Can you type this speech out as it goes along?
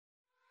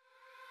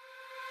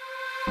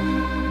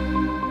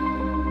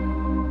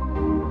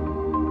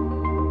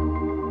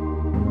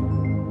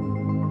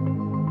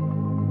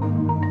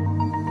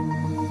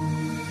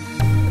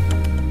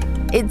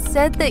It's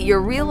said that your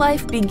real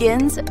life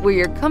begins where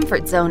your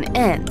comfort zone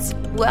ends.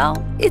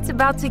 Well, it's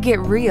about to get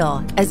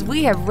real as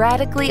we have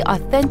radically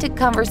authentic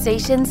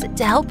conversations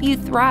to help you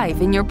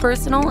thrive in your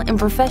personal and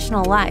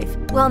professional life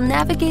while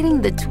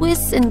navigating the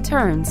twists and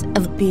turns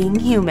of being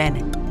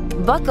human.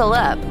 Buckle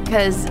up,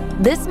 because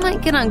This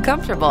Might Get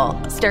Uncomfortable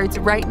starts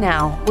right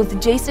now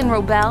with Jason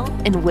Wrobel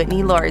and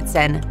Whitney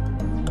Lauritsen.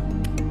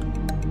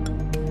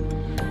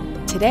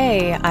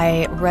 Today,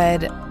 I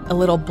read a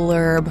little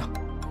blurb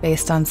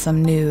based on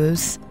some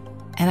news,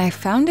 and I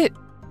found it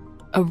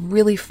a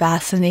really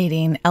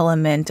fascinating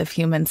element of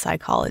human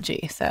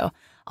psychology. So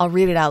I'll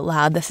read it out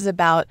loud. This is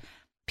about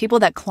people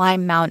that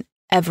climb Mount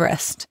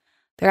Everest.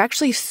 There are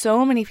actually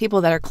so many people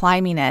that are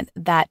climbing it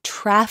that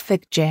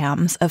traffic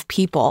jams of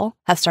people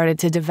have started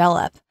to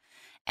develop.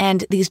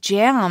 And these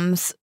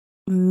jams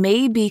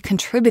may be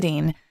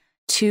contributing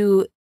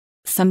to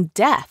some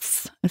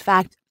deaths. In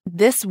fact,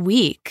 this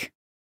week,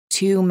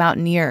 2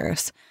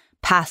 mountaineers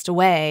passed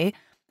away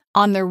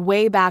on their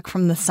way back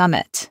from the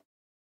summit.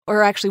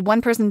 Or actually,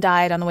 one person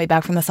died on the way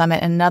back from the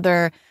summit, and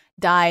another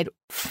died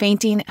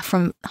fainting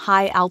from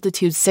high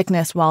altitude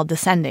sickness while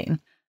descending.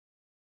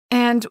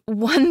 And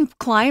one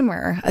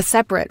climber,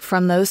 separate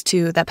from those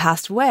 2 that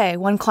passed away,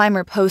 one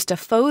climber posted a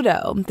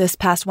photo this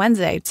past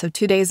Wednesday, so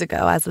 2 days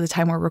ago, as of the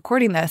time we're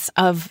recording this,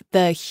 of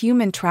the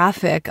human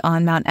traffic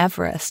on Mount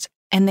Everest.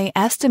 And they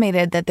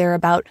estimated that there are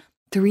about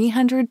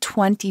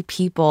 320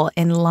 people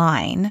in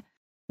line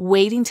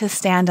waiting to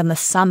stand on the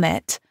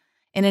summit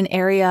in an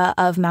area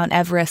of Mount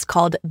Everest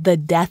called the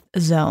Death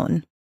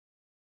Zone.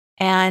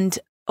 And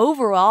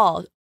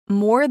overall,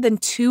 more than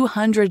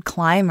 200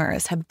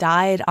 climbers have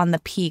died on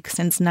the peak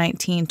since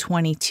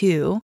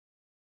 1922.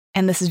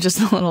 And this is just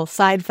a little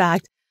side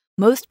fact.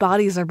 Most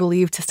bodies are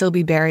believed to still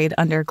be buried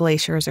under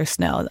glaciers or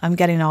snow. I'm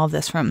getting all of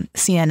this from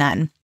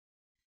CNN.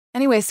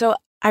 Anyway, so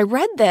I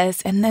read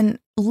this and then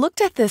looked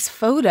at this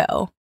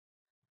photo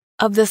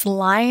of this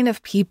line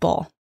of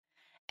people.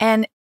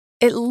 And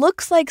it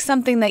looks like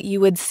something that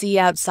you would see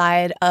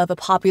outside of a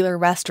popular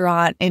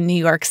restaurant in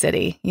New York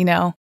City, you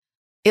know?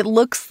 It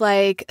looks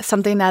like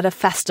something at a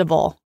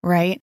festival,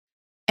 right?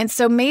 And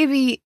so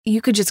maybe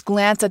you could just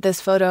glance at this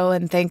photo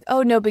and think,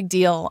 oh, no big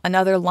deal,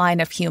 another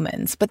line of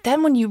humans. But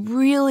then when you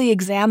really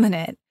examine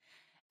it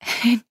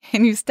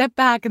and you step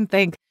back and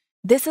think,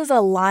 this is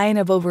a line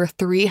of over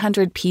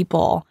 300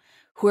 people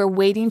who are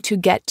waiting to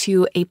get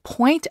to a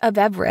point of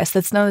Everest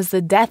that's known as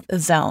the Death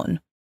Zone.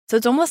 So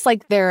it's almost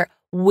like they're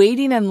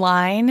waiting in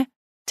line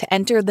to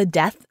enter the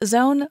death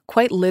zone,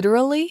 quite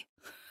literally,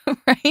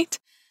 right?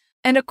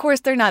 And of course,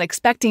 they're not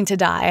expecting to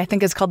die. I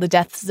think it's called the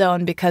death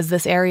zone because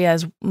this area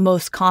is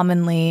most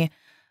commonly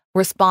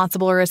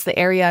responsible, or it's the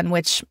area in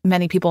which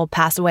many people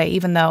pass away,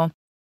 even though,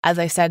 as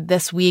I said,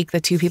 this week, the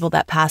 2 people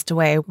that passed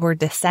away were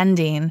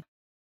descending.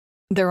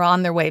 They're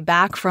on their way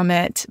back from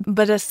it.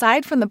 But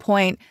aside from the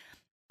point,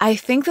 I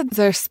think that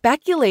they're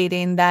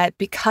speculating that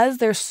because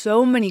there's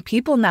so many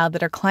people now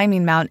that are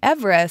climbing Mount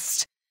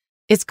Everest,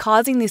 it's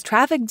causing these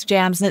traffic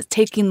jams and it's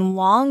taking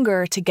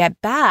longer to get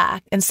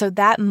back. And so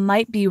that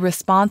might be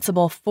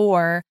responsible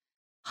for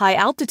high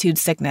altitude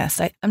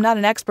sickness. I'm not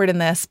an expert in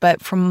this,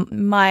 but from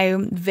my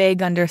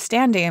vague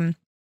understanding,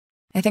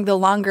 I think the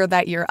longer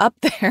that you're up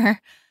there,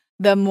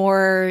 the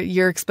more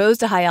you're exposed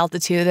to high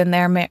altitude and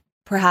they're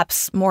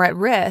perhaps more at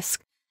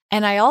risk.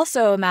 And I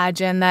also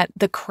imagine that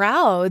the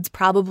crowds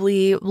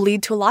probably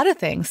lead to a lot of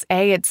things.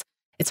 It's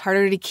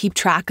harder to keep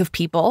track of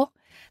people.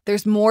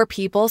 There's more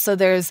people, so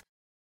there's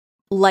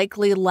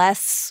likely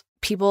less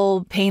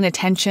people paying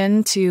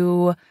attention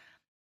to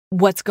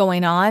what's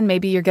going on.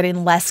 Maybe you're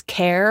getting less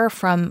care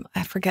from,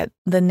 I forget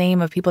the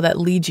name of people that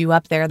lead you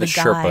up there, the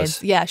guides.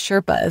 Sherpas. Yeah,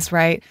 Sherpas,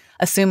 right?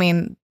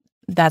 Assuming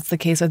that's the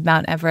case with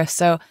Mount Everest.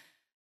 So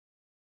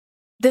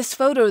this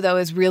photo, though,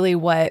 is really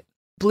what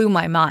blew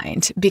my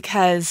mind,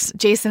 because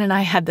Jason and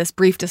I had this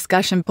brief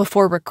discussion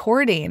before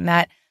recording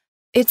that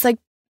it's like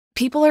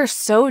people are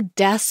so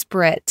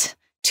desperate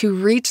to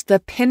reach the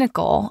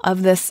pinnacle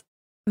of this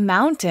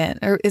mountain.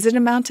 Or is it a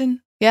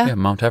mountain? Yeah,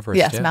 Mount Everest.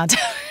 Yes, yeah. Mount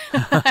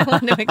I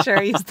want to make sure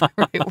I use the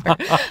right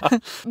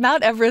word.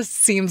 Mount Everest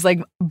seems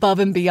like above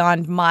and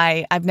beyond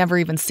I've never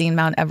even seen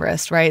Mount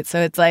Everest, right? So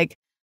it's like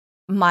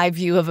my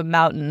view of a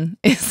mountain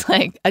is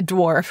like a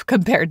dwarf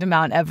compared to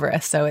Mount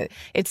Everest. So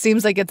it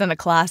seems like it's in a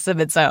class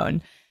of its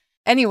own.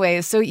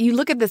 Anyways, so you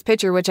look at this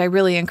picture, which I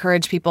really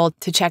encourage people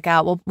to check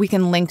out. Well, we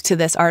can link to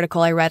this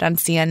article I read on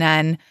CNN,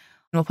 and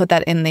we'll put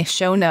that in the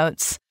show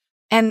notes.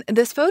 And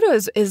this photo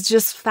is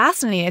just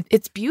fascinating.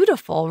 It's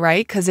beautiful,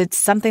 right? Because it's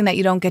something that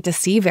you don't get to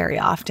see very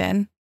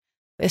often,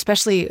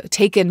 especially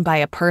taken by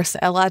a person.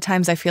 A lot of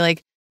times I feel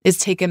like it's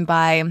taken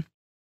by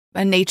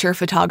a nature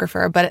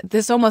photographer, but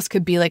this almost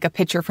could be like a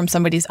picture from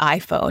somebody's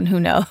iPhone. Who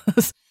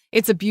knows?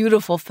 It's a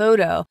beautiful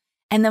photo.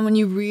 And then when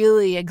you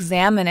really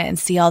examine it and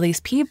see all these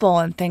people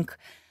and think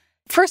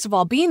first of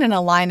all, being in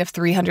a line of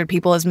 300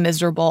 people is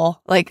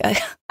miserable. Like,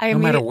 no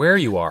matter where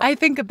you are. I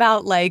think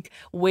about like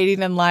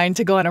waiting in line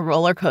to go on a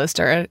roller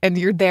coaster and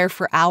you're there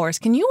for hours.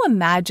 Can you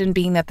imagine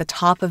being at the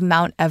top of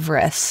Mount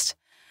Everest,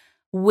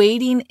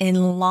 waiting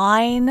in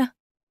line?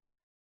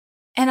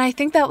 And I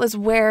think that was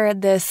where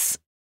the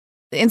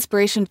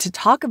inspiration to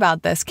talk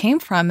about this came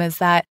from, is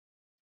that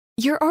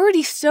you're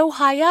already so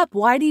high up.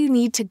 Why do you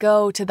need to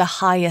go to the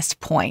highest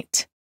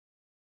point?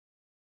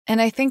 And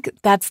I think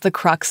that's the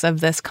crux of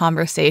this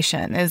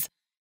conversation is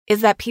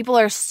that people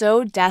are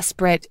so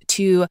desperate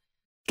to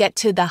get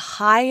to the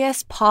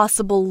highest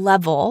possible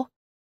level,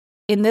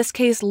 in this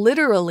case,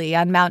 literally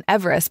on Mount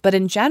Everest, but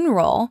in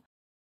general,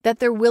 that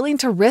they're willing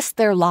to risk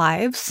their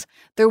lives.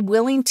 They're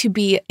willing to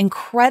be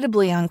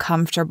incredibly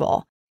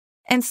uncomfortable.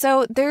 And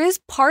so there is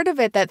part of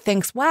it that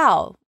thinks,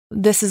 wow,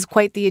 this is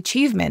quite the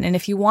achievement. And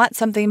if you want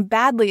something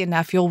badly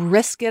enough, you'll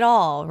risk it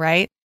all,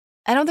 right?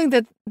 I don't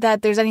think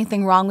that there's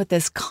anything wrong with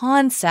this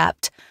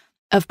concept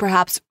of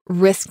perhaps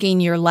risking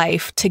your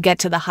life to get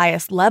to the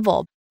highest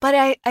level. But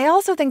I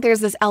also think there's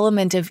this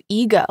element of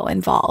ego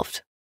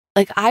involved.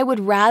 Like, I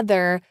would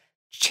rather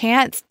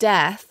chance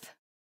death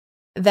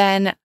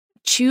than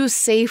choose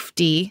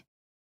safety,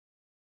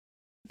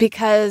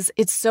 because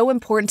it's so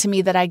important to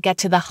me that I get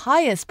to the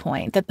highest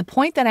point, that the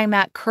point that I'm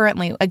at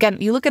currently.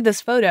 Again, you look at this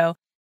photo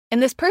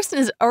and this person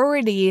is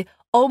already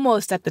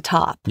almost at the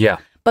top. Yeah.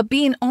 But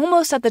being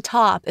almost at the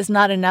top is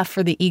not enough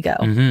for the ego.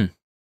 Mm-hmm.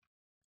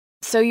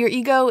 So your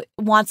ego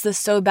wants this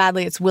so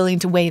badly, it's willing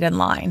to wait in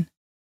line.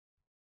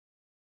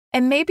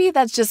 And maybe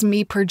that's just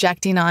me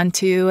projecting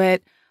onto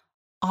it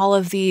all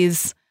of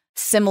these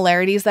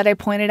similarities that I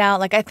pointed out.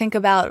 Like, I think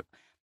about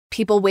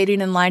people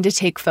waiting in line to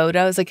take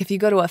photos. Like, if you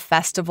go to a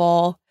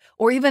festival,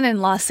 or even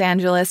in Los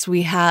Angeles,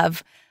 we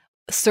have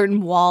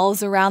certain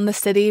walls around the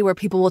city where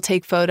people will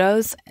take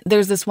photos.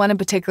 There's this one in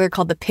particular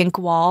called the Pink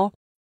Wall.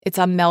 It's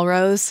on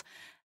Melrose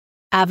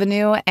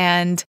Avenue.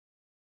 And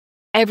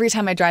every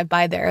time I drive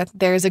by there,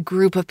 there's a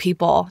group of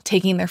people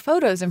taking their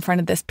photos in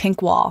front of this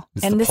pink wall.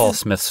 It's the Paul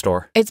Smith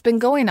store. It's been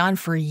going on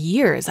for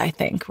years, I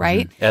think,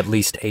 right? Mm-hmm. At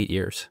least 8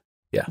 years.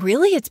 Yeah.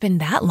 Really? It's been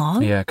that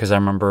long? Yeah, because I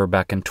remember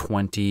back in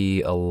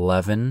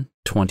 2011,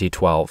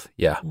 2012.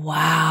 Yeah.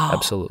 Wow.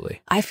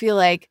 Absolutely. I feel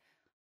like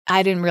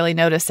I didn't really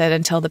notice it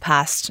until the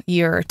past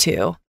year or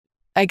two.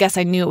 I guess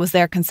I knew it was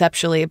there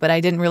conceptually, but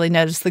I didn't really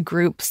notice the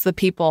groups, the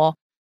people.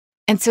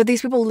 And so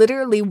these people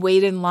literally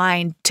wait in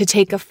line to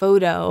take a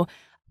photo,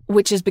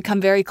 which has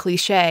become very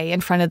cliche,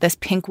 in front of this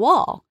pink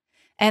wall.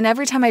 And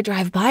every time I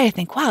drive by, I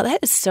think, wow, that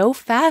is so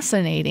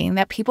fascinating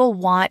that people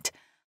want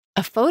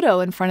a photo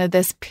in front of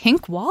this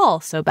pink wall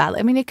so badly.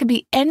 I mean, it could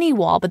be any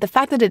wall, but the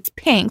fact that it's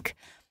pink,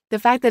 the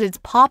fact that it's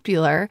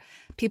popular,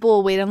 people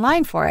will wait in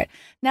line for it.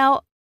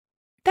 Now,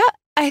 that,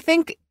 I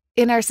think,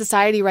 in our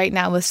society right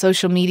now with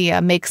social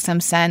media makes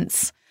some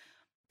sense.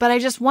 But I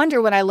just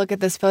wonder, when I look at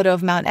this photo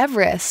of Mount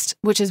Everest,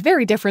 which is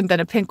very different than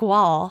a pink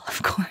wall,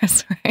 of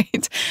course,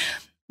 right?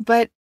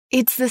 But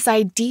it's this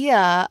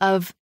idea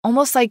of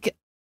almost like,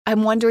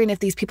 I'm wondering if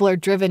these people are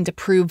driven to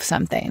prove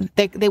something.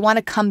 They want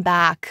to come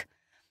back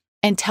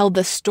and tell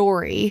the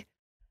story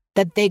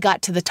that they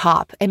got to the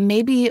top. And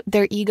maybe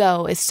their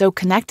ego is so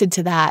connected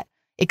to that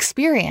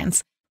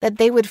experience that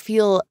they would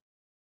feel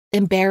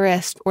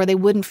embarrassed, or they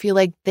wouldn't feel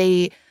like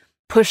they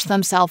pushed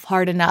themselves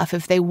hard enough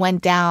if they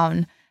went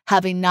down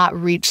having not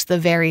reached the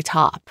very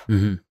top.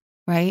 Mm-hmm.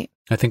 Right?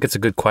 I think it's a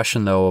good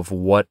question, though, of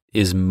what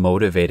is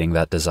motivating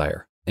that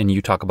desire. And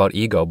you talk about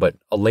ego, but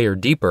a layer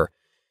deeper,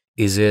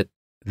 is it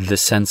the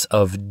sense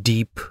of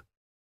deep,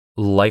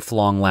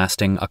 lifelong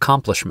lasting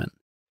accomplishment?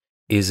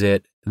 Is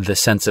it the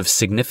sense of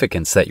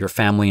significance that your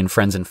family and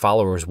friends and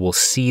followers will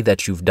see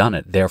that you've done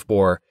it,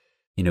 therefore,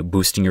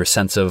 boosting your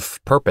sense of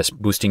purpose,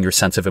 boosting your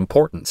sense of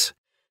importance?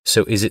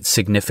 So is it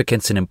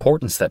significance and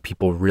importance that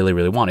people really,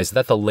 really want? Is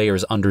that the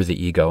layers under the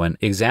ego? And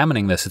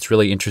examining this, it's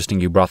really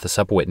interesting you brought this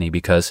up, Whitney,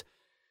 because,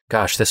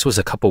 gosh, this was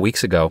a couple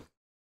weeks ago.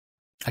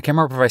 I can't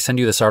remember if I sent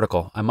you this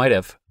article. I might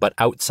have, but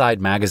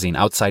Outside Magazine,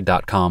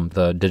 outside.com,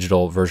 the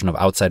digital version of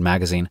Outside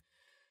Magazine,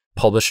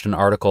 published an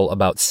article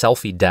about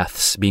selfie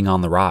deaths being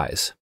on the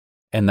rise,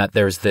 and that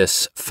there's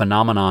this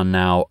phenomenon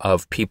now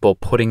of people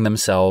putting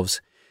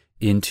themselves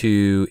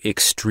into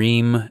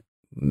extreme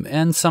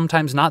and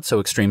sometimes not so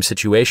extreme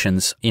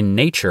situations in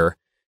nature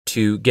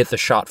to get the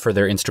shot for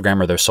their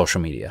Instagram or their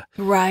social media.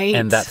 Right.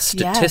 And that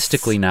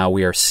statistically now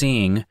we are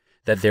seeing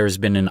that there's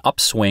been an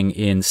upswing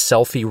in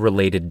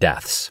selfie-related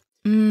deaths.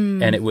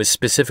 And it was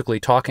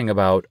specifically talking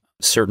about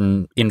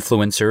certain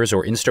influencers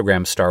or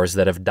Instagram stars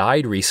that have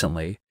died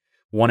recently.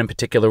 One in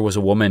particular was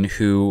a woman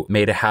who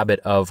made a habit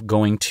of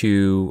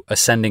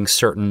ascending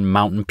certain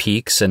mountain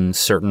peaks and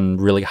certain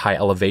really high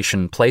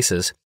elevation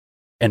places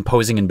and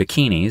posing in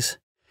bikinis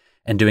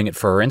and doing it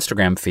for her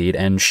Instagram feed.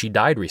 And she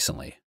died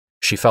recently.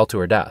 She fell to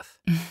her death.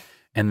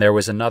 And there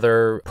was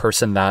another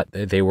person that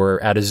they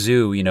were at a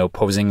zoo,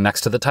 posing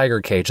next to the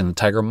tiger cage, and the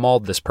tiger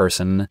mauled this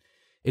person.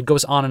 It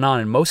goes on.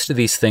 And most of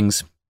these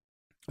things,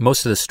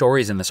 most of the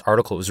stories in this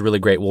article, it was really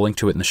great. We'll link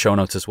to it in the show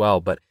notes as well.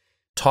 But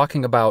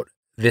talking about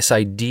this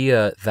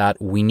idea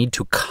that we need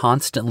to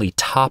constantly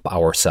top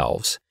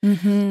ourselves.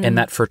 And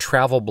that for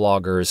travel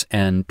bloggers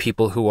and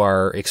people who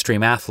are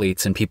extreme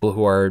athletes and people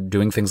who are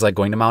doing things like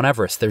going to Mount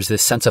Everest, there's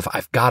this sense of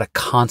I've got to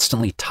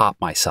constantly top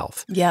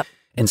myself. Yep.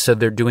 And so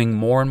they're doing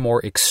more and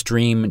more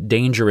extreme,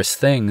 dangerous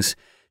things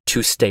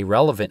to stay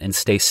relevant and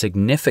stay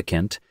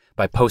significant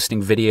by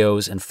posting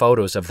videos and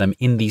photos of them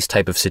in these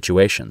type of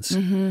situations.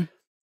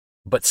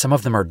 But some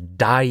of them are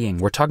dying.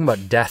 We're talking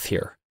about death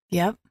here.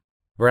 Yep.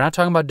 We're not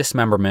talking about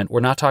dismemberment. We're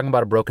not talking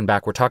about a broken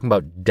back. We're talking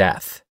about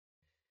death.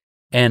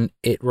 And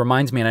it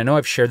reminds me, and I know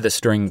I've shared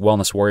this during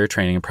Wellness Warrior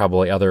training and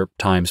probably other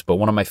times, but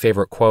one of my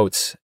favorite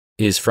quotes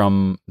is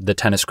from the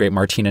tennis great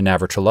Martina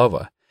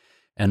Navratilova.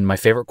 And my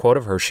favorite quote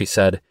of her, she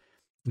said,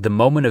 "The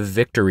moment of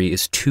victory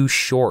is too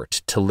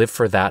short to live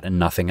for that and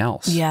nothing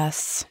else."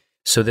 Yes.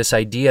 So this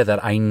idea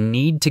that I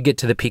need to get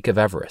to the peak of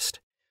Everest,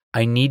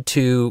 I need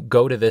to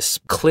go to this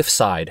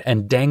cliffside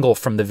and dangle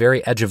from the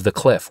very edge of the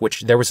cliff,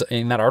 which there was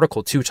in that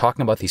article too,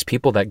 talking about these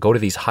people that go to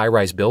these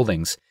high-rise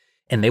buildings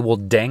and they will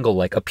dangle,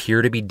 like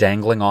appear to be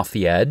dangling off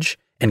the edge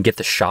and get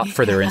the shot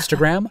for their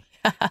Instagram.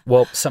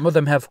 Well, some of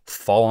them have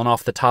fallen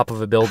off the top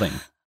of a building.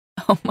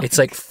 It's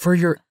like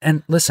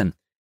and listen,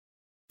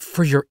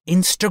 for your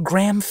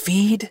Instagram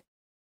feed,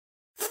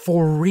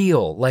 for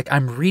real. Like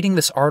I'm reading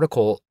this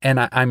article and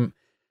I'm,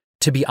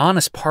 to be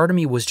honest, part of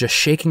me was just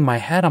shaking my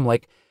head. I'm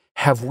like,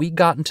 have we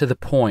gotten to the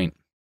point,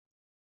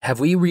 have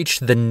we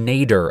reached the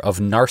nadir of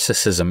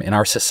narcissism in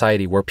our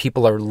society where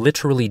people are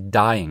literally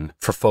dying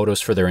for photos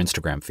for their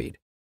Instagram feed?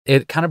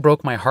 It kind of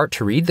broke my heart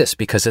to read this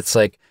because it's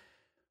like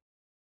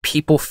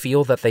people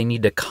feel that they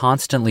need to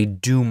constantly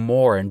do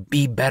more and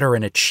be better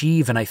and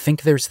achieve. And I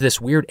think there's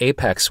this weird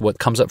apex. What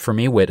comes up for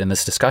me, Whit, in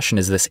this discussion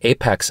is this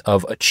apex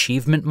of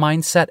achievement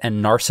mindset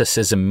and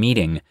narcissism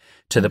meeting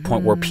to the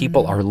point where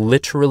people are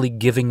literally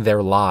giving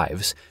their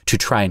lives to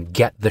try and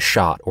get the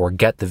shot or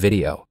get the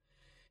video.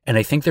 And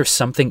I think there's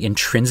something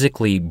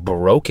intrinsically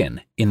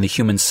broken in the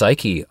human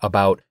psyche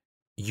about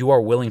you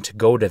are willing to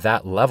go to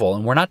that level.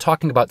 And we're not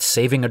talking about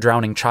saving a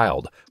drowning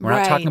child. We're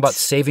not talking about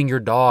saving your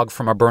dog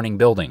from a burning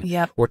building.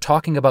 Yep. We're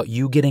talking about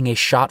you getting a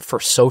shot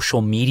for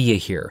social media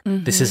here.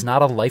 This is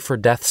not a life or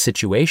death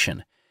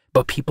situation,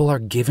 but people are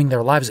giving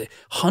their lives.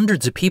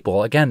 Hundreds of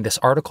people, again, this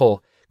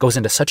article goes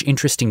into such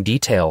interesting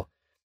detail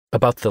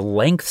about the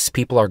lengths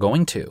people are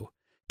going to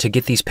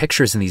get these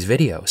pictures and these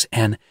videos.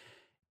 And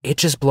it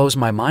just blows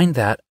my mind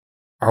that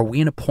are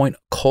we in a point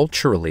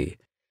culturally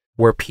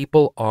where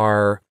people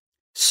are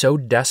so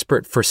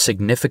desperate for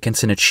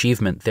significance and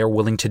achievement, they're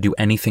willing to do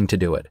anything to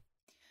do it?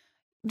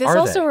 This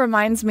also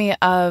reminds me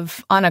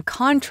of, on a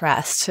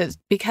contrast,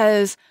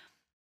 because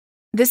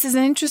this is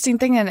an interesting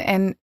thing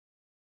and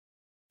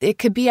it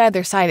could be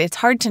either side. It's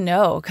hard to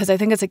know because I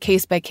think it's a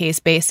case-by-case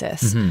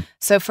basis.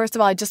 So first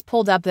of all, I just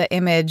pulled up the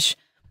image,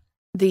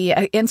 the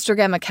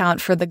Instagram account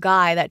for the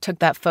guy that took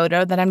that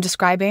photo that I'm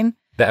describing.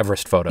 The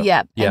Everest photo.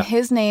 Yeah. And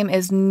his name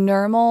is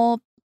Nirmal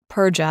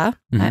Purja.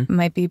 I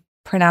might be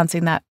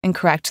pronouncing that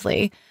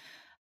incorrectly.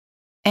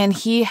 And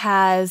he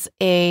has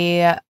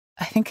I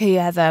think he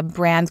has a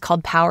brand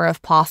called Power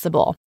of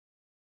Possible.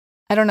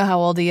 I don't know how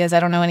old he is.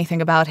 I don't know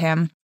anything about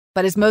him.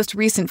 But his most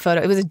recent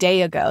photo, it was a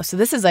day ago. So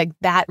this is like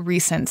that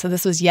recent. So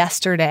this was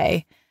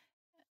yesterday.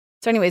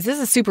 So anyways, this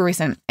is super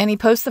recent. And he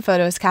posts the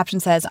photo. His caption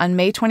says, "On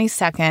May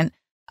 22nd,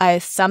 I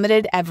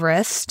summited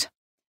Everest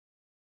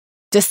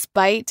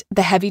despite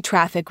the heavy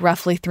traffic,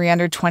 roughly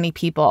 320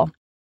 people.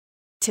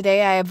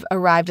 Today I have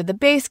arrived at the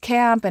base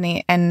camp,"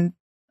 and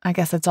I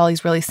guess that's all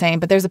he's really saying.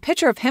 But there's a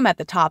picture of him at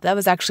the top. That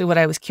was actually what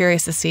I was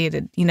curious to see.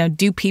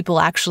 Do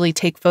people actually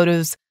take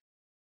photos?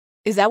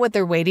 Is that what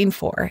they're waiting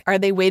for? Are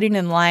they waiting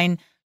in line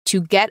to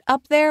get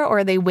up there, or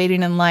are they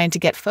waiting in line to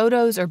get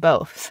photos, or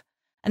both?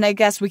 And I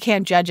guess we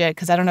can't judge it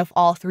because I don't know if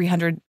all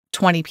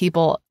 320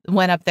 people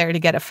went up there to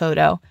get a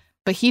photo,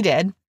 but he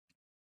did.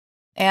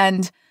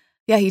 And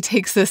yeah, he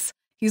takes this.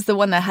 He's the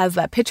one that has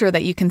that picture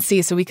that you can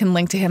see, so we can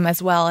link to him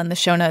as well in the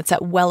show notes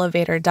at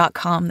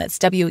wellevatr.com. That's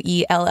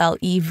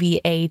WELLEVATR.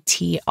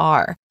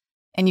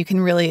 And you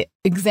can really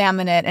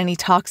examine it. And he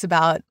talks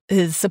about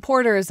his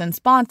supporters and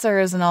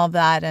sponsors and all of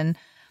that. And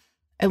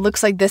it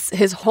looks like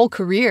his whole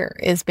career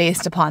is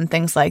based upon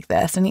things like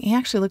this. And he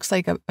actually looks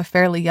like a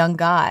fairly young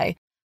guy.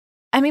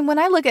 I mean, when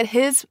I look at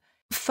his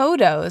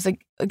photos,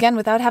 again,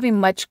 without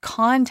having much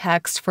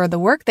context for the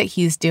work that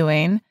he's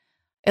doing,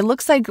 it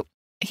looks like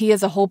he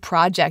has a whole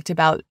project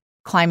about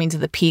climbing to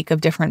the peak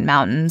of different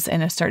mountains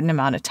in a certain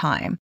amount of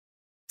time.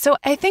 So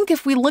I think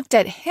if we looked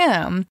at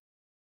him,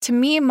 to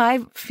me, my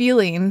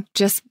feeling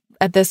just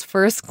at this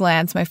first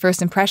glance, my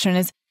first impression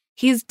is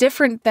he's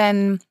different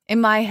than,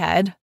 in my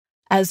head,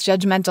 as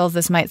judgmental as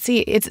this might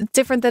seem, it's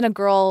different than a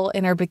girl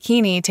in her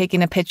bikini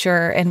taking a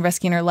picture and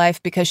risking her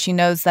life because she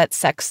knows that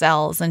sex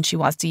sells and she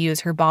wants to use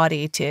her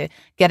body to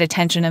get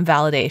attention and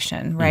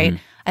validation, right?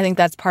 I think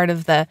that's part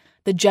of the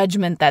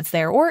judgment that's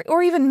there,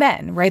 or even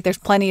men, right? There's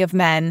plenty of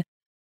men.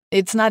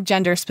 It's not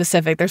gender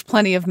specific. There's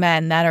plenty of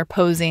men that are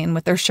posing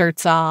with their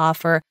shirts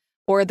off or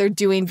they're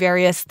doing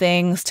various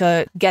things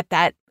to get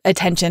that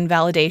attention,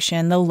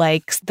 validation, the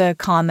likes, the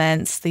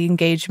comments, the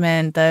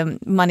engagement, the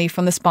money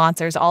from the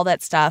sponsors, all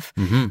that stuff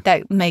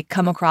that may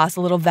come across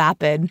a little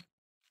vapid.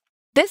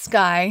 This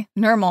guy,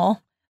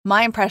 Nirmal,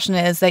 my impression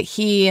is that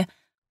he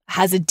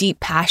has a deep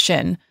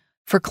passion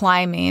for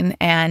climbing,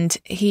 and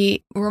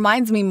he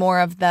reminds me more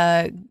of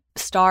the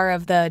star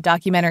of the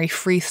documentary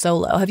Free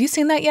Solo. Have you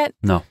seen that yet?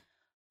 No.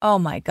 Oh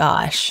my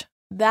gosh.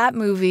 That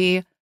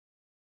movie,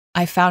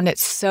 I found it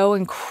so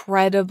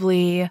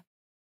incredibly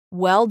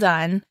well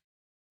done.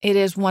 It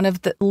is one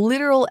of the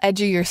literal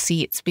edge of your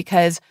seats,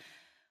 because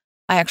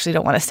I actually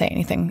don't want to say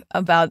anything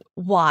about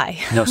why.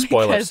 No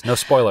spoilers. No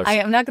spoilers. I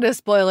am not going to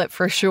spoil it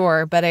for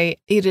sure, but it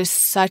is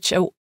such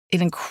an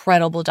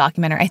incredible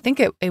documentary. I think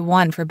it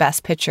won for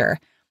Best Picture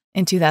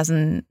in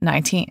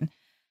 2019.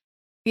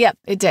 Yep,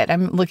 it did.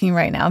 I'm looking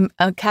right now.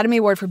 Academy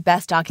Award for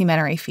Best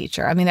Documentary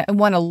Feature. I mean, it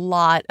won a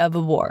lot of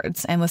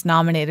awards and was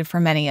nominated for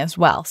many as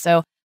well.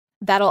 So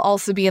that'll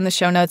also be in the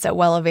show notes at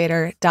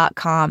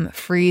wellevator.com,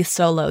 Free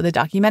Solo, the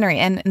documentary.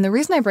 And the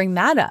reason I bring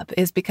that up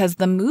is because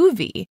the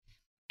movie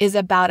is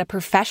about a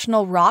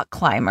professional rock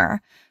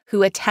climber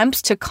who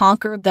attempts to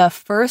conquer the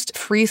first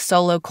free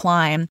solo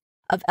climb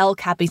of El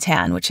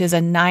Capitan, which is a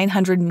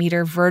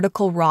 900-meter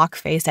vertical rock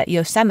face at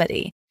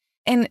Yosemite.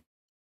 And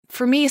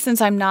for me,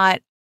 since I'm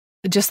not,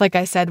 just like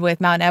I said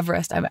with Mount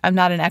Everest, I'm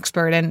not an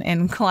expert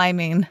in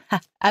climbing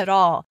at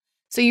all.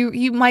 So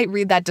you might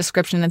read that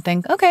description and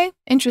think, okay,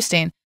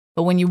 interesting.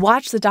 But when you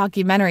watch the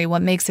documentary,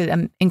 what makes it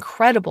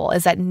incredible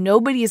is that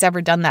nobody has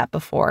ever done that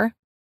before,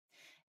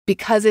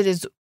 because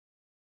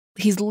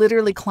he's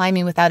literally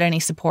climbing without any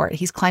support.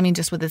 He's climbing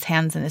just with his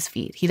hands and his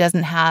feet. He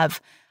doesn't have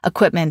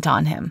equipment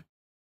on him,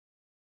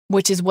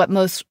 which is what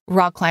most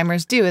rock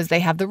climbers do, is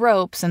they have the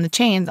ropes and the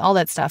chains, all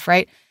that stuff,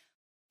 right?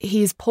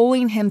 He's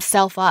pulling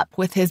himself up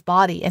with his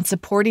body and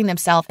supporting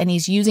himself, and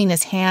he's using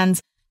his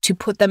hands to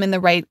put them in the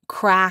right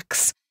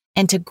cracks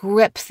and to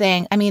grip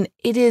things. I mean,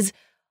 it is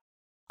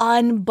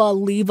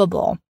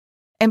unbelievable.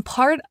 And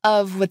part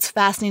of what's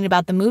fascinating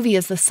about the movie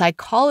is the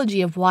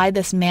psychology of why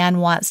this man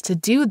wants to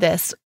do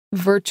this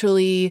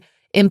virtually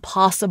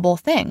impossible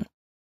thing.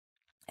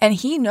 And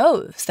he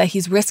knows that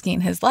he's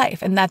risking his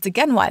life. And that's,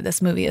 again, why this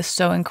movie is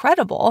so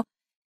incredible,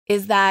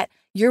 is that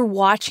you're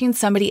watching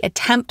somebody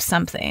attempt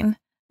something.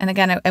 And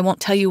again, I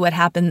won't tell you what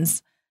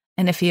happens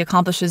and if he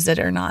accomplishes it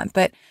or not,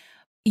 but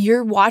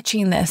you're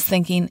watching this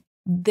thinking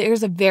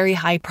there's a very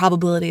high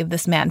probability of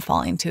this man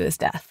falling to his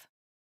death.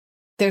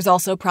 There's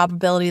also a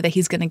probability that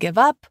he's going to give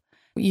up.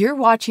 You're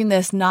watching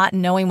this not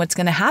knowing what's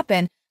going to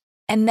happen.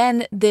 And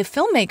then the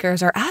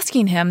filmmakers are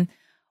asking him,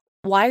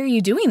 why are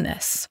you doing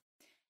this?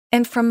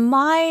 And from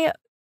my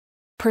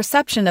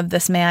perception of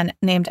this man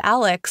named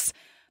Alex,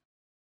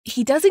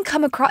 he doesn't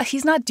come across,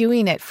 he's not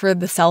doing it for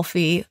the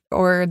selfie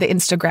or the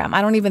Instagram.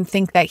 I don't even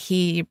think that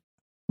he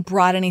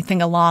brought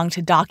anything along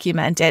to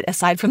document it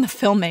aside from the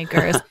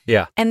filmmakers.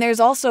 Yeah. And there's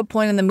also a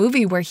point in the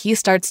movie where he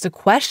starts to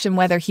question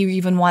whether he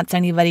even wants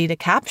anybody to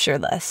capture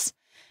this,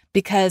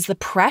 because the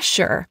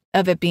pressure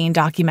of it being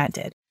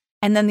documented.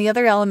 And then the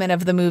other element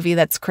of the movie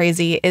that's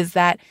crazy is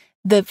that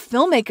the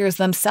filmmakers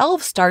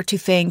themselves start to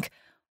think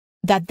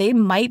that they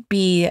might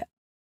be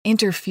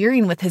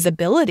interfering with his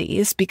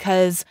abilities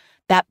because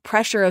that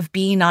pressure of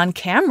being on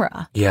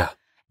camera. Yeah.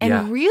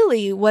 And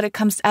really what it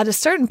comes at a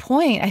certain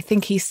point, I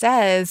think he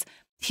says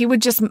he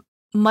would just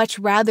much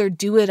rather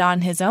do it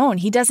on his own.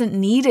 He doesn't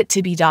need it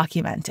to be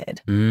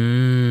documented.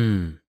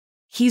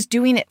 He's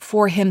doing it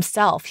for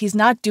himself. He's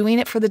not doing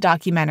it for the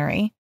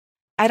documentary.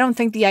 I don't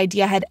think the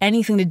idea had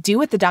anything to do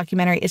with the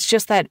documentary. It's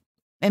just that,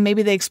 and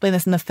maybe they explain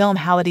this in the film,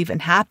 how it even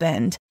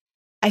happened.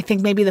 I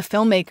think maybe the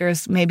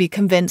filmmakers maybe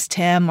convinced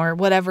him or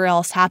whatever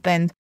else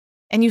happened.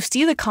 And you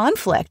see the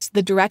conflict.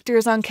 The director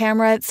is on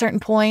camera at certain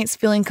points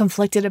feeling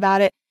conflicted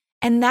about it.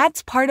 And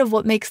that's part of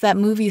what makes that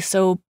movie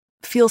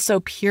feel so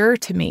pure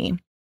to me,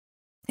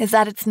 is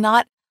that it's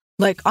not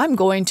like, I'm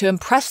going to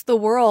impress the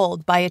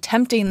world by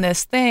attempting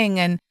this thing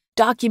and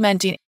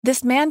documenting.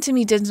 This man to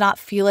me did not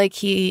feel like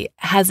he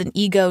has an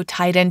ego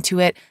tied into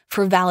it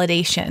for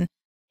validation.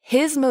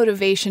 His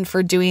motivation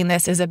for doing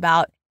this is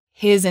about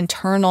his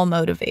internal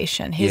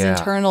motivation, his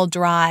internal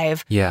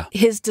drive,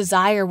 his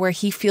desire, where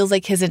he feels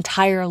like his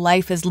entire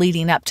life is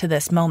leading up to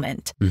this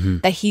moment,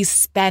 that he's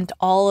spent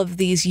all of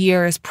these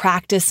years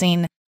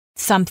practicing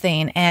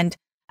something and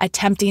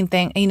attempting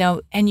things,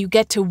 and you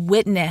get to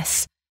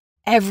witness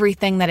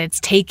everything that it's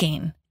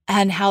taking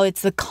and how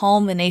it's the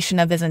culmination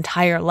of his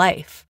entire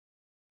life.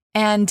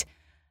 And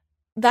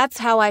that's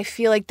how I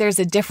feel like there's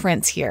a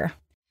difference here.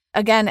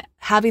 Again,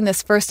 having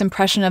this first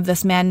impression of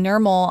this man,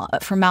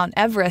 Nirmal, from Mount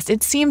Everest,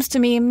 it seems to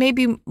me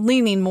maybe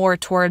leaning more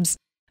towards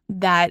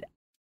that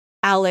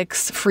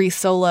Alex Free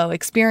Solo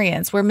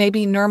experience, where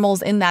maybe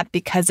Nirmal's in that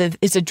because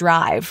it's a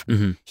drive.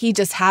 He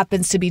just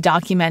happens to be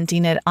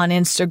documenting it on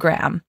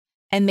Instagram.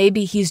 And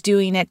maybe he's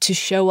doing it to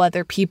show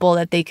other people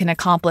that they can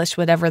accomplish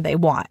whatever they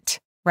want,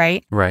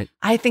 right? Right.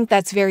 I think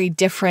that's very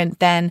different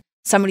than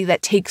somebody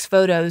that takes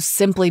photos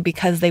simply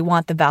because they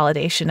want the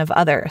validation of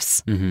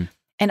others.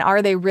 And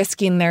are they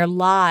risking their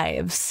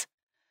lives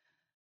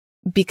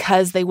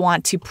because they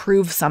want to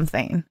prove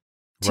something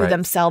to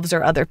themselves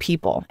or other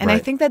people. And I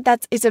think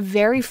that it's a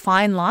very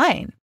fine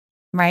line,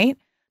 right?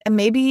 And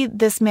maybe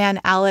this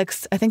man,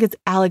 Alex, I think it's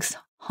Alex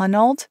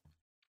Honnold,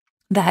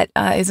 that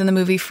is in the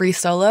movie Free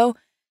Solo.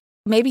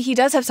 Maybe he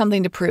does have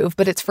something to prove,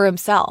 but it's for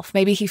himself.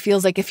 Maybe he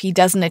feels like if he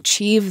doesn't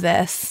achieve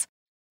this,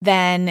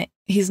 then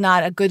he's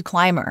not a good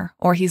climber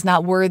or he's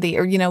not worthy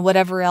or,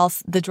 whatever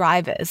else the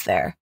drive is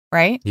there,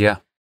 right? Yeah.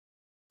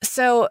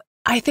 So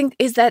I think,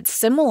 is that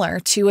similar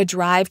to a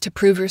drive to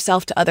prove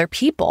yourself to other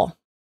people?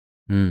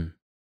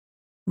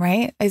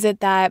 Right? Is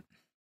it that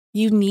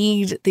you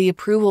need the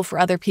approval for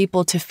other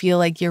people to feel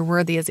like you're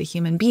worthy as a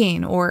human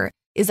being? Or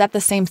is that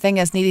the same thing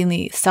as needing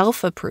the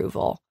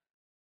self-approval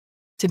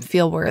to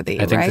feel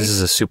worthy? I think this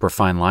is a super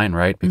fine line,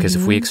 right? Because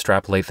if we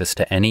extrapolate this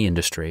to any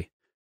industry,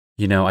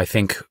 I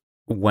think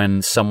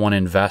when someone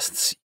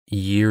invests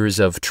years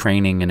of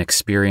training and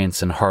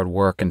experience and hard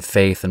work and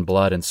faith and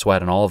blood and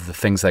sweat and all of the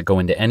things that go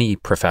into any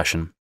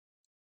profession,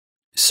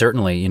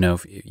 certainly,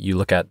 if you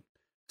look at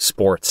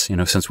sports,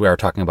 since we are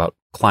talking about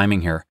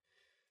climbing here,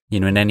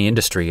 in any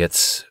industry,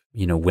 it's,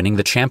 winning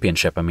the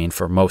championship. I mean,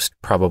 for most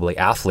probably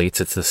athletes,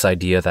 it's this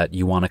idea that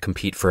you want to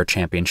compete for a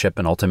championship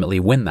and ultimately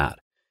win that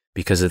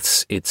because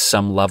it's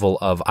some level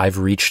of I've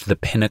reached the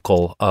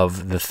pinnacle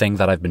of the thing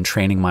that I've been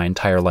training my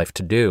entire life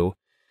to do.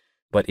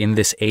 But in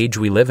this age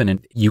we live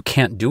in, you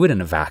can't do it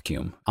in a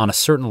vacuum. On a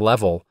certain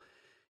level,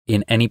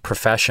 in any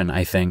profession,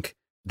 I think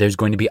there's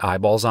going to be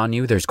eyeballs on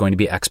you. There's going to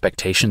be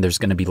expectation. There's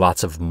going to be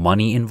lots of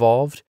money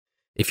involved.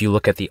 If you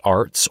look at the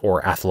arts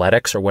or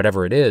athletics or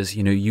whatever it is,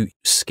 you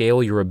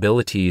scale your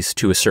abilities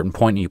to a certain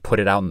point and you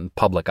put it out in the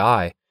public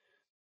eye.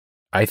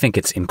 I think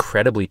it's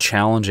incredibly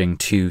challenging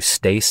to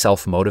stay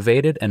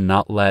self-motivated and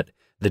not let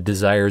the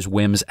desires,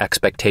 whims,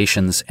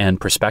 expectations, and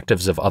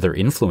perspectives of other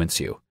influence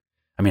you.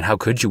 I mean, how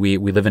could you? We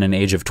live in an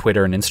age of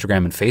Twitter and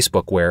Instagram and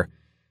Facebook where,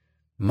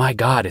 my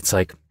God, it's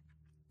like,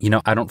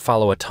 I don't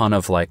follow a ton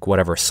of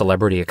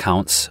celebrity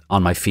accounts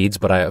on my feeds,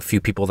 but a few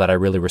people that I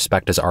really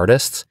respect as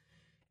artists.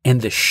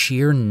 And the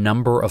sheer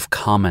number of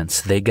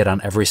comments they get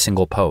on every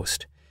single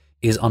post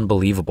is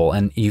unbelievable.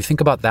 And you think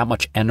about that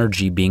much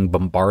energy being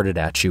bombarded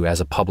at you as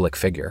a public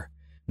figure,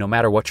 no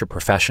matter what your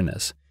profession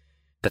is.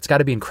 That's got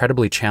to be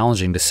incredibly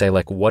challenging to say,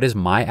 what is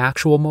my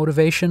actual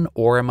motivation?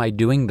 Or am I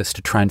doing this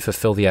to try and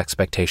fulfill the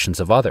expectations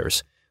of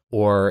others?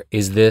 Or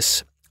is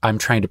this, I'm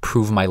trying to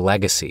prove my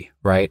legacy,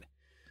 right?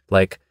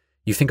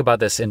 You think about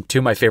this, and two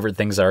of my favorite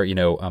things are,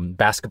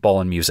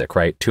 basketball and music,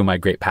 right? Two of my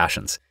great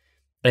passions.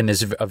 And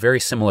there's a very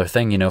similar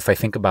thing, if I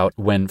think about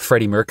when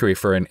Freddie Mercury,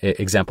 for an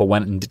example,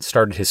 went and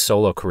started his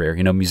solo career,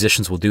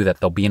 musicians will do that.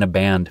 They'll be in a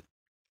band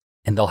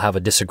and they'll have a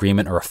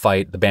disagreement or a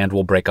fight. The band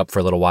will break up for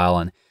a little while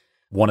and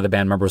one of the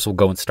band members will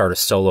go and start a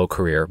solo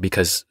career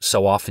because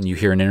so often you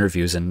hear in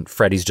interviews, and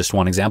Freddie's just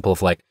one example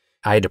of I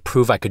had to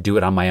prove I could do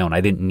it on my own. I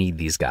didn't need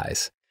these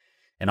guys.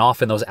 And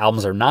often those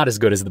albums are not as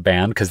good as the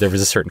band because there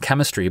was a certain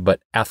chemistry,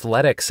 but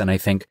athletics and I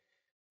think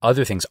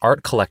other things,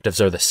 art collectives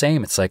are the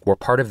same. It's we're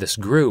part of this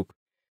group.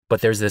 But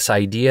there's this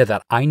idea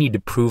that I need to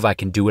prove I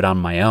can do it on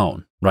my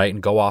own, right?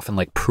 And go off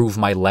and prove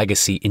my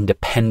legacy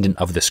independent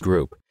of this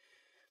group.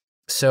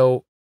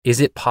 So is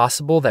it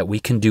possible that we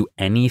can do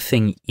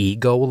anything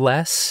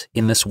ego-less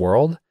in this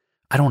world?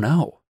 I don't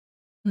know.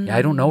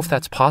 I don't know if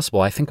that's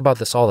possible. I think about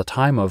this all the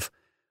time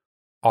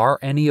are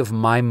any of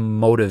my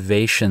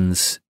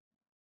motivations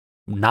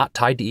not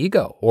tied to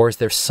ego? Or is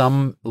there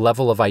some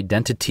level of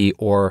identity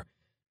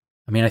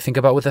I think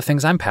about what the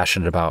things I'm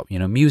passionate about,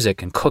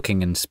 music and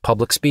cooking and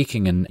public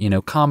speaking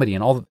and, comedy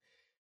and all.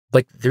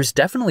 There's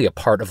definitely a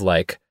part of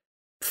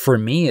for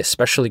me,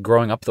 especially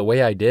growing up the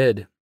way I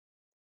did,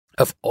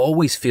 of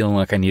always feeling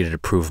like I needed to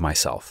prove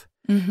myself.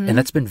 And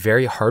that's been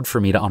very hard for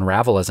me to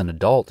unravel as an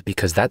adult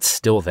because that's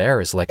still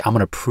there is I'm going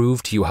to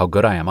prove to you how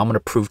good I am. I'm going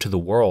to prove to the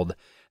world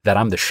that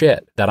I'm the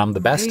shit, that I'm the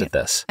best at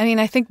this.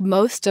 I think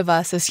most of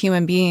us as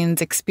human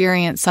beings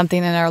experience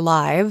something in our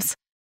lives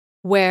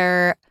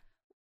where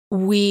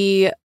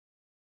we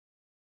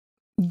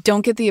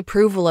don't get the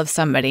approval of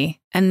somebody.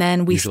 And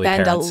then we Usually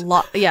spend parents. a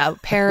lot. Yeah.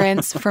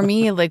 Parents for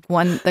me,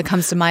 one that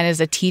comes to mind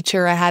is a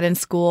teacher I had in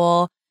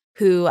school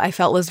who I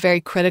felt was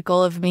very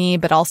critical of me,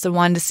 but also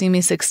wanted to see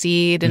me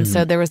succeed. And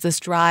so there was this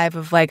drive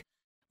of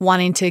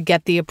wanting to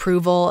get the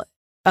approval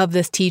of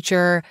this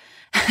teacher,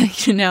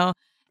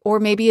 or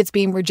maybe it's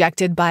being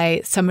rejected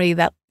by somebody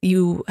that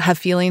you have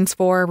feelings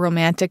for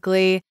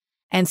romantically.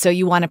 And so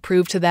you want to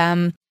prove to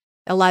them.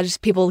 A lot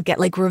of people get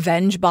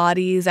revenge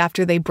bodies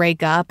after they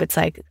break up. It's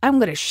I'm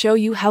going to show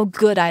you how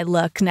good I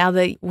look now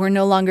that we're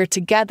no longer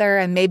together,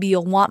 and maybe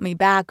you'll want me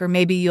back, or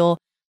maybe you'll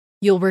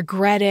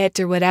regret it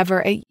or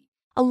whatever.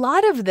 A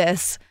lot of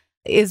this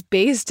is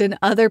based in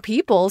other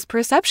people's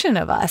perception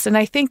of us. And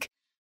I think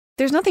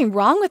there's nothing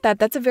wrong with that.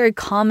 That's a very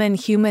common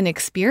human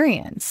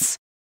experience.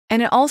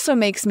 And it also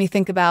makes me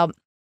think about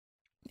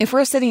if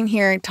we're sitting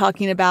here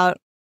talking about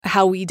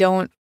how we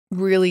don't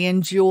really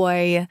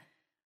enjoy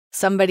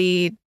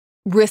somebody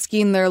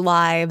risking their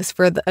lives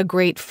for a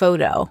great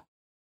photo,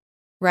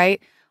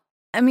 right?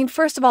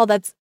 First of all,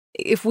 that's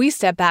if we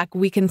step back,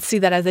 we can see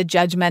that as a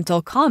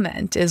judgmental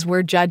comment, is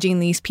we're judging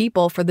these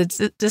people for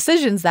the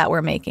decisions that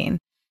we're making.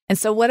 And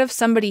so what if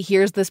somebody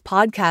hears this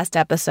podcast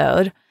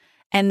episode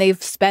and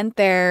they've spent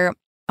their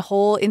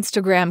whole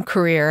Instagram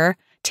career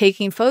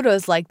taking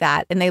photos like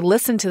that, and they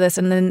listen to this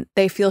and then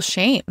they feel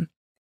shame?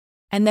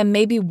 And then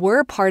maybe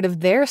we're part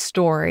of their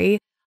story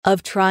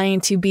of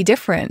trying to be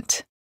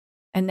different.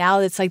 And now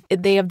it's like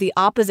they have the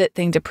opposite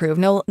thing to prove.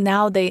 No,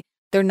 now they're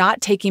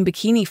not taking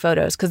bikini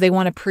photos because they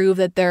want to prove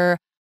that they're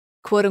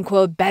quote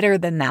unquote better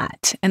than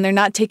that. And they're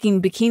not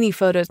taking bikini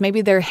photos.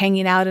 Maybe they're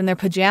hanging out in their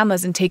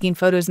pajamas and taking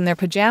photos in their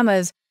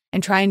pajamas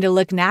and trying to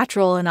look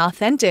natural and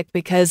authentic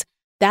because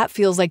that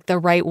feels like the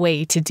right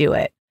way to do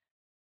it.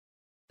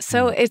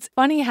 So it's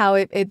funny how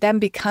it then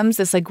becomes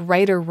this like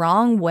right or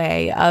wrong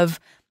way of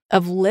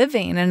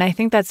living. And I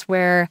think that's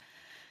where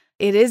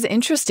it is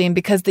interesting,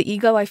 because the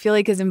ego, I feel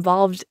like, is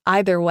involved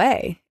either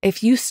way.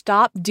 If you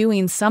stop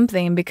doing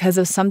something because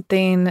of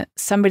something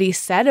somebody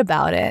said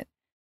about it,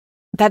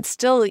 that's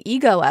still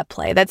ego at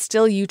play. That's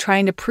still you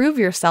trying to prove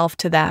yourself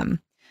to them.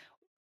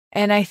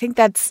 And I think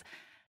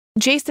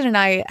Jason and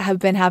I have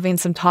been having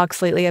some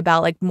talks lately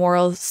about like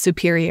moral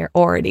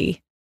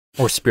superiority.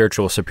 Or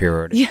spiritual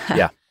superiority.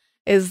 Yeah.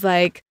 Is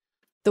like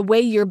the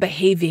way you're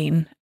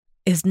behaving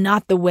is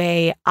not the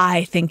way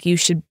I think you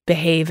should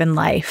behave in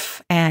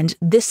life. And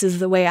this is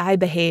the way I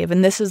behave.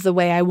 And this is the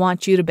way I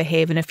want you to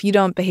behave. And if you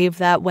don't behave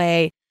that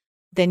way,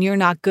 then you're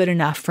not good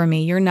enough for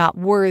me. You're not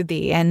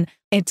worthy. And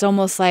it's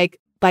almost like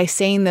by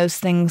saying those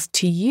things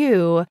to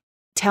you,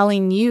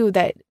 telling you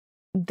that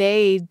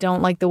they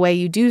don't like the way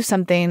you do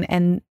something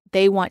and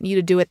they want you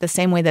to do it the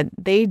same way that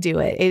they do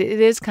it. It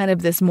is kind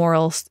of this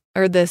moral,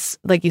 or this,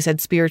 like you said,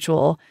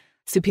 spiritual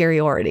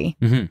superiority,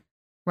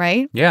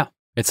 right? Yeah.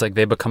 It's like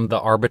they become the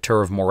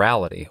arbiter of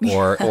morality,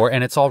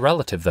 and it's all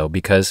relative though,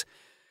 because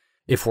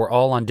if we're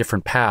all on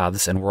different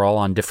paths and we're all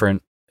on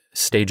different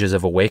stages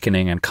of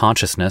awakening and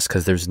consciousness,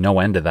 because there's no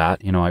end to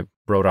that. I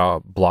wrote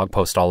a blog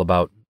post all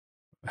about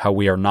how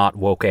we are not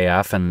woke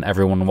AF, and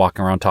everyone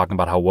walking around talking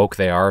about how woke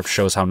they are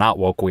shows how not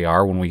woke we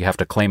are when we have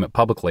to claim it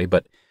publicly,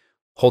 but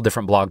whole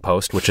different blog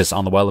post, which is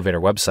on the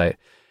Wellevator website.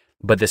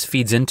 But this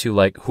feeds into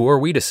like, who are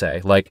we to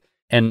say? Like,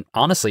 and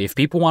honestly, if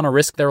people want to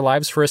risk their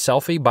lives for a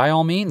selfie, by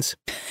all means.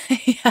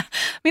 Yeah. I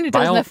mean, it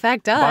doesn't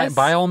affect us.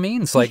 By all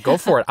means, like, go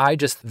for it.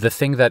 The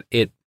thing that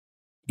it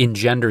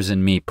engenders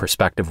in me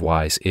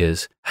perspective-wise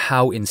is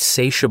how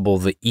insatiable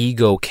the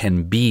ego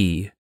can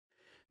be,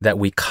 that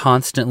we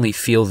constantly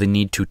feel the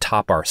need to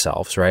top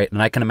ourselves, right?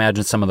 And I can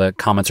imagine some of the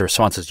comments or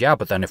responses, yeah,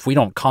 but then if we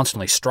don't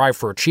constantly strive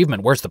for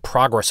achievement, where's the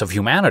progress of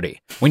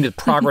humanity? We need the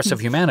progress of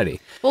humanity.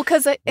 Well,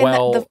 because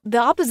the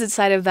opposite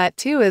side of that,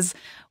 too, is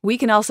we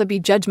can also be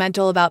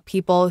judgmental about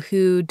people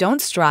who don't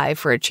strive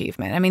for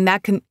achievement. I mean,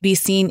 that can be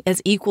seen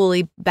as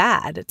equally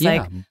bad. It's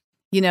like,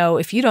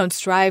 if you don't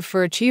strive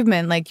for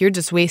achievement, like you're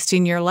just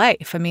wasting your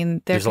life. I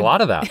mean, there's a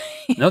lot of that.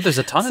 No, there's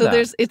a ton of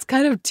that. So it's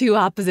kind of two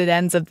opposite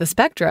ends of the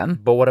spectrum.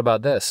 But what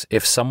about this?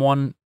 If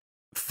someone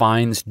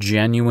finds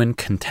genuine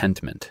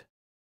contentment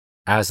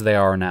as they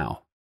are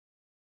now,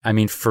 I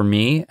mean, for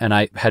me, and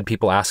I had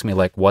people ask me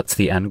like, what's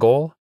the end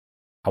goal?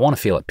 I want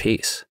to feel at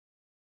peace.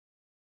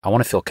 I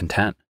want to feel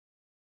content.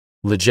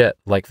 Legit.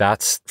 Like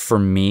that's, for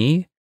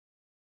me,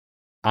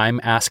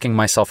 I'm asking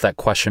myself that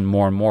question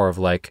more and more of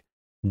like,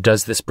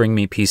 does this bring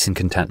me peace and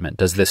contentment?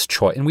 Does this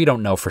choice, and we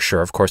don't know for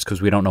sure, of course,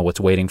 because we don't know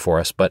what's waiting for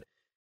us, but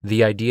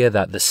the idea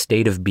that the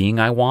state of being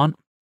I want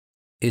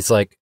is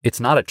like, it's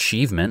not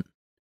achievement.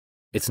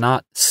 It's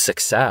not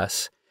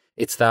success.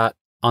 It's that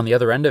on the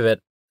other end of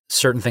it,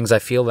 certain things I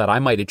feel that I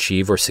might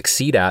achieve or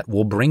succeed at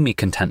will bring me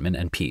contentment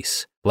and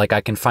peace. Like I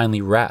can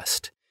finally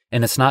rest.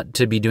 And it's not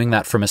to be doing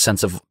that from a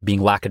sense of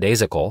being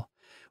lackadaisical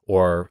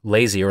or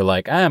lazy or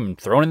like, I'm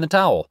throwing in the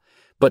towel,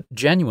 but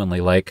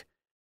genuinely like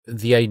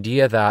the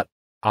idea that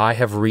I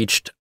have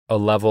reached a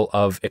level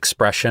of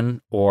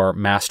expression or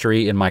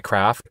mastery in my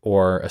craft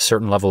or a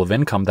certain level of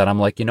income that I'm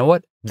like, you know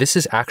what? This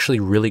is actually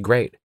really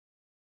great.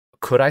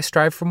 Could I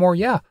strive for more?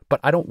 Yeah, but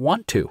I don't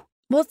want to.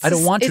 Well, I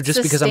don't want to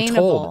just because I'm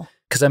told.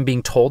 Because I'm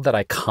being told that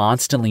I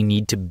constantly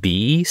need to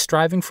be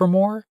striving for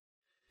more.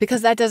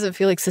 Because that doesn't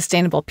feel like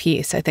sustainable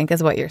peace, I think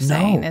is what you're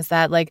saying. Is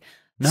that like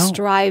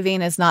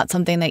striving is not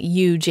something that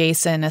you,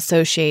 Jason,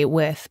 associate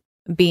with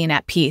being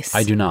at peace.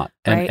 I do not.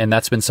 And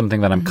that's been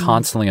something that I'm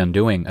constantly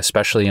undoing,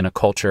 especially in a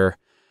culture,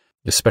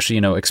 especially,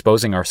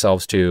 exposing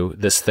ourselves to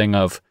this thing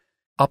of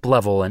up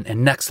level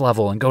and next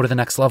level and go to the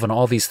next level and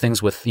all these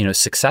things with,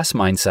 success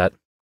mindset.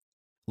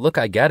 Look,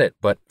 I get it.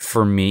 But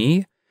for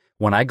me,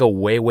 when I go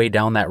way, way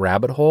down that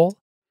rabbit hole,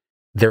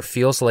 there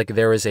feels like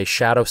there is a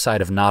shadow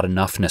side of not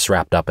enoughness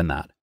wrapped up in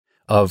that.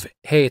 Of,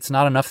 hey, it's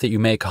not enough that you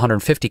make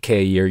 $150K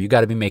a year. You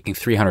got to be making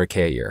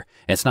 $300K a year.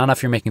 And it's not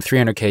enough you're making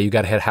 $300K. You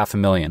got to hit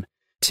 $500,000.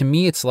 To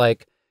me, it's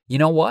like, you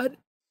know what?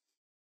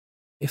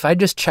 If I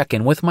just check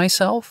in with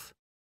myself,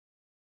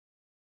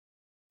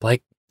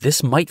 like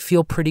this might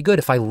feel pretty good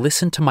if I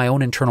listen to my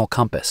own internal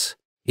compass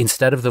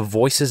instead of the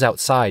voices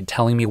outside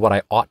telling me what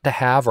I ought to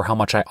have or how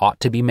much I ought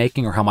to be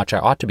making or how much I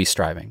ought to be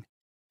striving.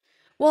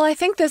 Well, I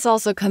think this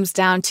also comes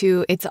down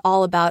to it's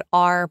all about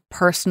our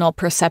personal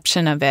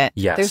perception of it.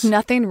 Yes. There's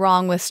nothing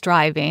wrong with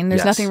striving. There's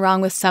Yes. nothing wrong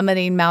with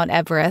summiting Mount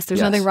Everest. There's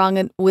Yes. nothing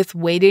wrong with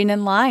waiting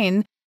in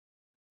line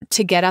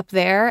to get up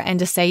there and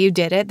to say you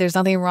did it. There's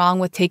nothing wrong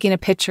with taking a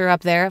picture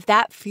up there. If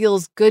that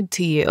feels good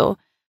to you,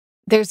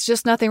 there's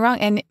just nothing wrong.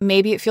 And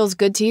maybe it feels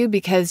good to you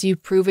because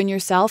you've proven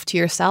yourself to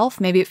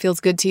yourself. Maybe it feels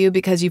good to you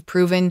because you've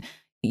proven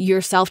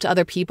yourself to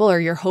other people, or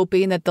you're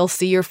hoping that they'll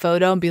see your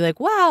photo and be like,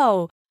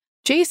 wow,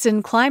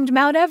 Jason climbed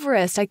Mount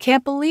Everest. I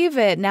can't believe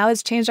it. Now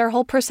it's changed our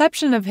whole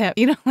perception of him.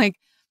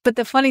 But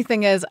the funny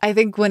thing is, I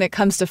think when it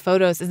comes to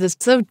photos, it's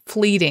so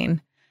fleeting.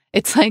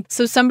 It's like,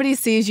 so somebody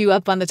sees you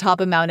up on the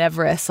top of Mount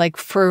Everest, like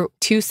for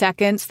 2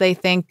 seconds, they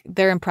think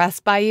they're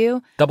impressed by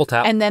you. Double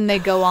tap. And then they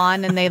go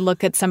on and they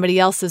look at somebody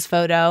else's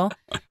photo.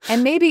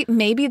 And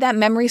maybe that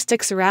memory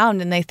sticks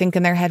around and they think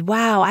in their head,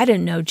 wow, I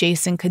didn't know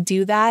Jason could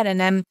do that. And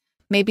then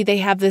maybe they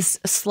have this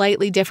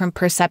slightly different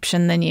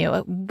perception than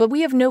you. But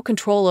we have no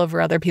control over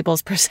other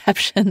people's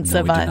perceptions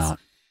of we do us. not.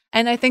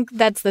 And I think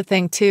that's the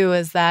thing, too,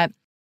 is that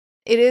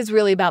it is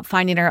really about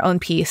finding our own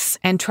peace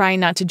and trying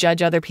not to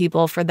judge other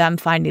people for them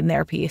finding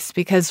their peace,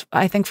 because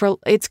I think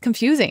it's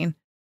confusing.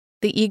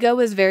 The ego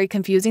is very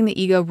confusing. The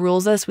ego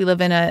rules us. We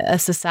live in a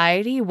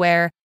society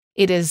where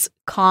it is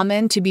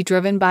common to be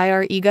driven by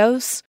our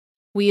egos.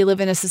 We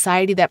live in a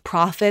society that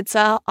profits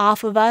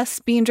off of us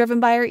being driven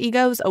by our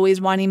egos,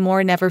 always wanting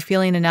more, never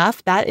feeling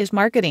enough. That is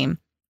marketing.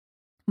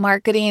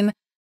 Marketing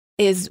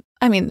is,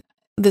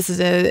 this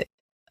is a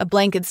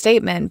blanket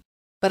statement,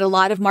 but a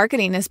lot of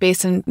marketing is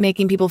based on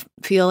making people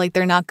feel like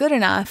they're not good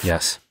enough.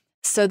 Yes.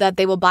 So that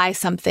they will buy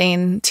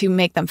something to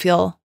make them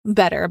feel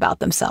better about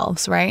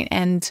themselves, right?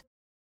 And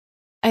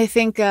I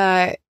think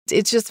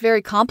it's just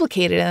very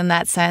complicated in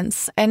that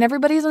sense. And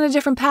everybody's on a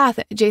different path.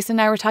 Jason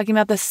and I were talking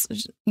about this,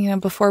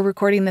 before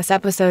recording this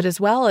episode as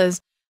well,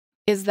 is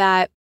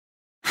that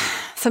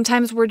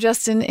sometimes we're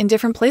just in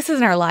different places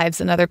in our lives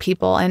than other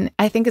people. And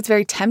I think it's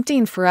very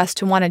tempting for us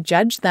to want to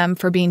judge them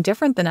for being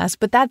different than us,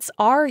 but that's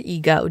our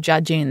ego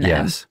judging them.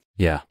 Yes.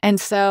 Yeah. And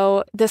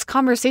so this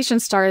conversation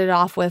started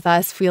off with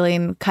us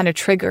feeling kind of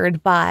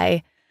triggered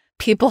by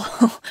people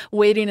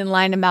waiting in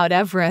line to Mount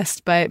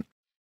Everest. But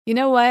you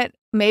know what?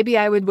 Maybe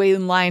I would wait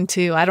in line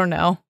too. I don't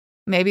know.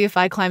 Maybe if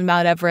I climbed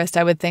Mount Everest,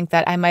 I would think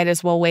that I might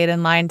as well wait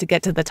in line to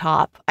get to the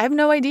top. I have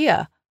no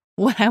idea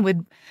what I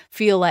would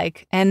feel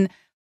like. And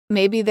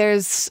maybe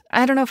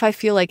I don't know if I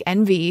feel like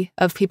envy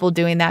of people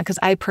doing that, because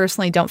I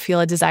personally don't feel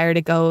a desire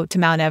to go to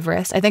Mount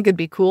Everest. I think it'd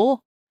be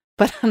cool,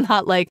 but I'm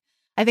not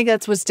I think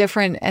that's what's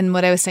different. And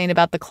what I was saying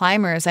about the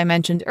climbers I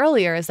mentioned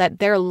earlier is that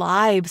their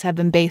lives have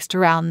been based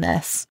around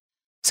this.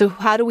 So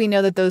how do we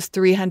know that those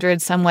 300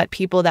 somewhat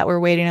people that were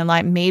waiting in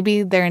line,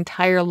 maybe their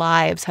entire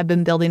lives have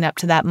been building up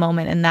to that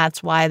moment, and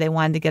that's why they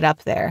wanted to get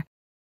up there?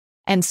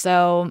 And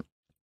so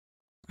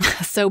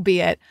be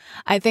it.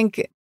 I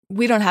think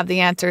we don't have the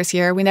answers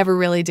here. We never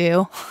really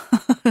do.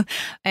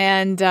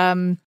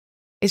 And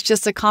it's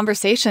just a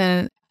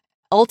conversation.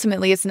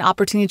 Ultimately, it's an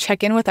opportunity to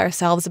check in with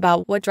ourselves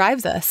about what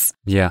drives us.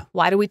 Yeah.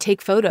 Why do we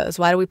take photos?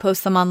 Why do we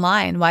post them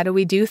online? Why do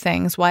we do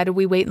things? Why do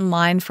we wait in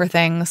line for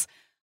things?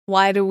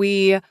 Why do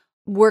we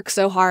work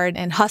so hard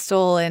and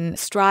hustle and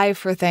strive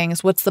for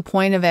things? What's the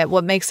point of it?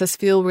 What makes us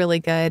feel really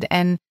good?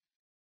 And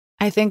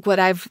I think what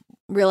I've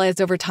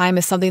realized over time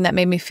is something that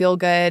made me feel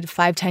good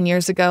 5-10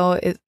 years ago,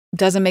 it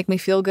doesn't make me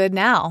feel good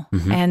now,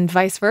 and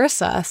vice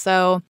versa.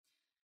 So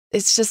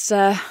it's just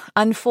a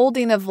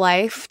unfolding of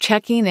life,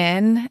 checking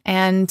in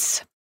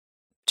and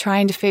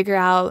trying to figure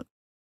out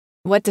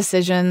what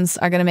decisions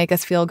are going to make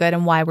us feel good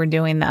and why we're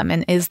doing them.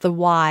 And is the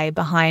why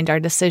behind our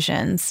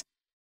decisions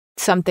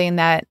something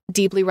that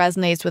deeply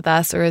resonates with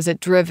us, or is it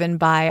driven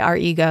by our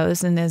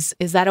egos? And is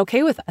that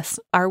okay with us?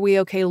 Are we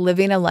okay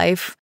living a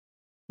life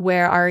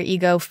where our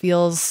ego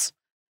feels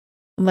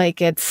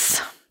like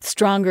it's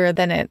stronger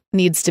than it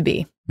needs to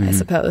be, I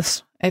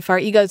suppose? If our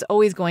ego is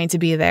always going to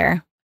be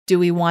there, do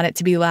we want it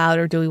to be loud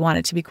or do we want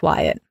it to be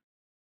quiet?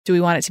 Do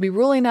we want it to be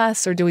ruling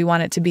us, or do we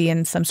want it to be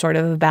in some sort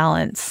of a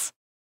balance?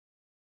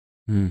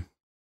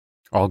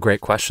 All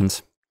great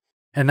questions.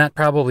 And that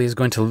probably is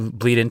going to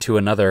bleed into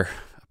another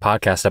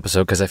podcast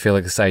episode, because I feel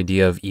like this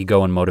idea of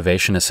ego and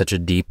motivation is such a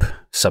deep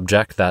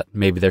subject that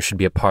maybe there should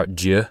be a part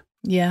 2.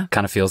 Yeah.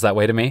 Kind of feels that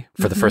way to me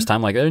for the first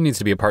time. Like there needs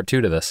to be a part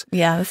 2 to this.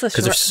 Yeah, this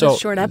is a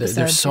short episode.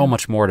 There's so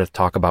much more to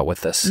talk about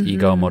with this,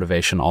 ego,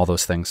 motivation, all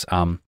those things.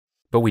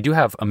 But we do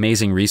have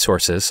amazing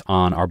resources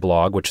on our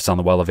blog, which is on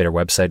the Wellevatr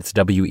website. It's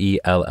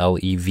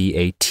WELLEVATR.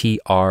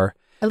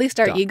 At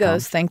least our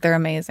egos think they're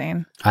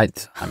amazing. I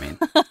mean,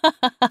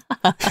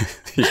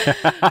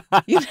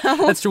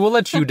 that's true. We'll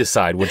let you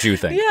decide what you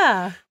think.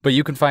 Yeah. But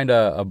you can find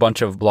a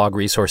bunch of blog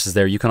resources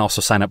there. You can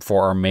also sign up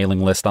for our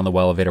mailing list on the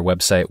Wellevatr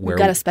website. We've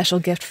got a special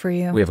gift for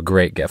you. We have a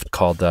great gift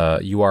called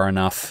You Are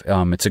Enough.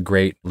 It's a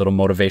great little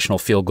motivational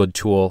feel-good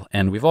tool.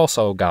 And we've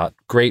also got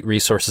great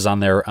resources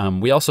on there.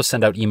 We also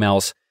send out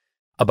emails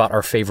about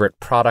our favorite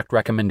product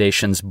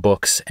recommendations,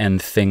 books,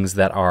 and things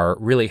that are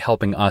really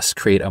helping us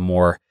create a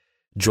more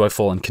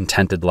joyful and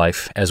contented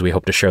life, as we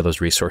hope to share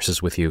those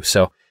resources with you.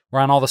 So We're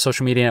on all the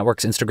social media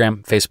networks,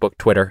 Instagram, Facebook,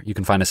 Twitter. You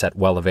can find us at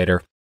Wellevator.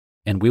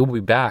 And we will be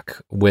back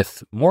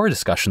with more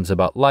discussions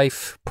about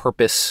life,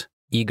 purpose,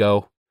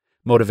 ego,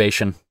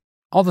 motivation,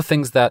 all the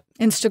things that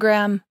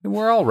Instagram.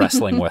 We're all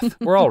wrestling with.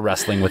 We're all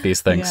wrestling with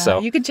these things. Yeah, So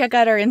you could check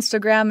out our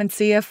Instagram and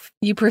see if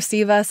you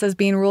perceive us as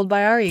being ruled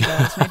by our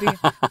egos.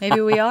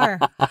 Maybe we are.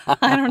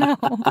 I don't know.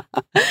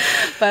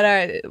 But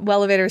our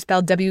Wellevator is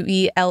spelled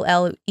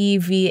WELLEVATR,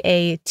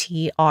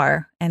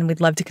 and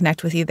we'd love to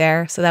connect with you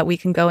there so that we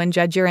can go and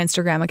judge your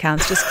Instagram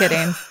accounts. Just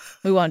kidding.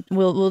 We won't.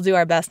 We'll do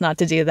our best not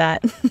to do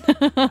that.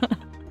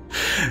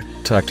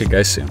 talk to you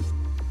guys soon.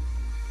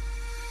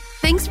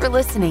 Thanks for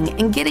listening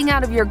and getting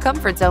out of your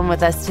comfort zone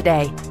with us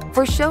today.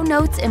 For show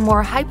notes and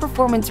more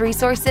high-performance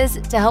resources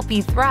to help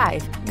you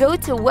thrive, go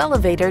to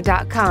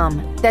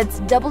wellevator.com.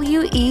 That's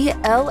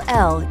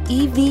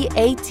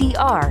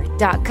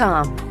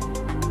WELLEVATR.com.